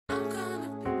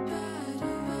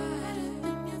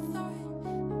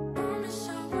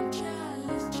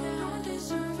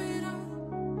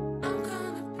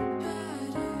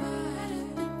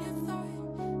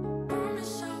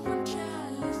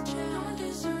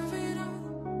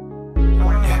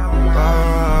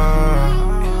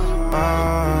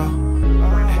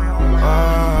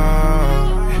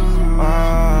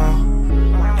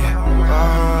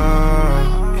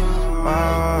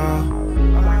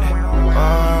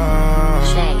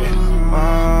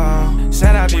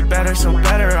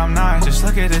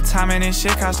at the time and this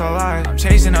shit costs a lot. I'm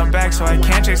chasing a bag so I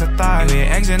can't chase a thought. You eat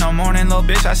eggs in the morning, little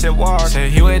bitch, I said walk.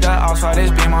 Said he with the ops while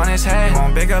this beam on his head.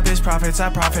 Won't big up his profits, I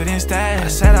profit instead. I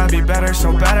said I'd be better,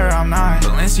 so better I'm not.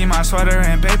 Balenci my sweater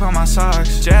and babe on my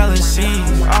socks. Jealousy,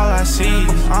 all I see.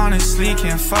 Honestly,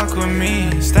 can't fuck with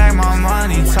me. Stack my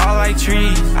money tall like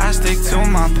trees. I stick to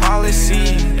my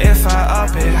policy. If I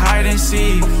up it, hide and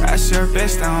seek. That's your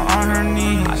bitch down on her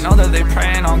knees. I know that they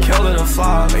praying on kill to the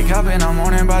flop. Wake up in the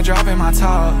morning by dropping my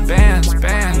top. Bands,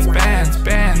 bands, bands,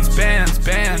 bands, bands,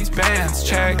 bands, bands.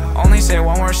 Check. Only say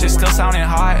one word, shit still sounding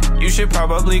hot. You should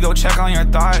probably go check on your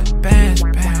thought. Bands,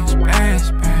 bands,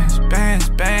 bands, bands, bands,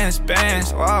 bands,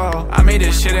 bands. Whoa, I made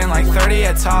this shit in like 30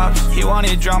 at tops. He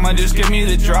wanted drama, just give me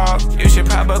the drop. You should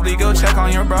probably go check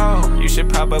on your bro. You should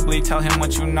probably tell him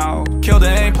what you know. Killed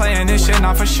it, ain't playing this shit,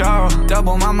 not for sure.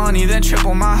 Double my money, then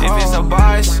triple my hoe. If it's a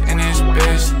boss in this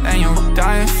bitch, then you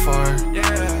dying for it.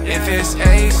 If it's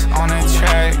ace on the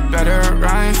track, better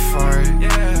run for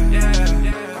it.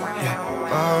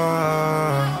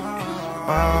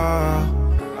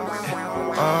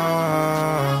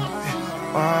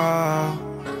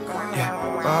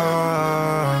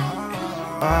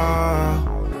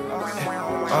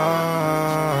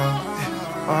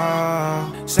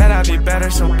 Said I'd be better,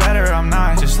 so better I'm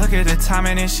not. Just look at the time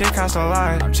and this shit costs a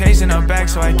lot. I'm chasing a bag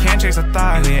so I can't chase a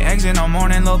thought. You eat eggs in the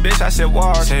morning, little bitch, I said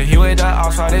walk. Said he with the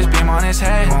ops while this beam on his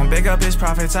head. Won't big up his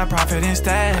profits, I profit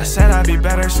instead. I said I'd be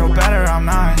better, so better I'm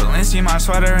not. Balenci my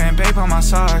sweater and babe on my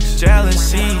socks.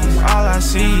 Jealousy, all I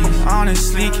see.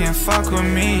 Honestly, can't fuck with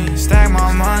me. Stack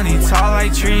my money tall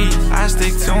like trees. I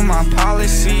stick to my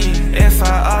policy. If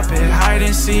I up it, hide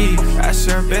and seek. That's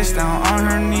your bitch down on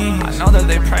her knees. I know that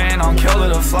they praying on kill to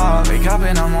the flop. Wake up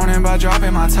in the morning by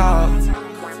dropping my top.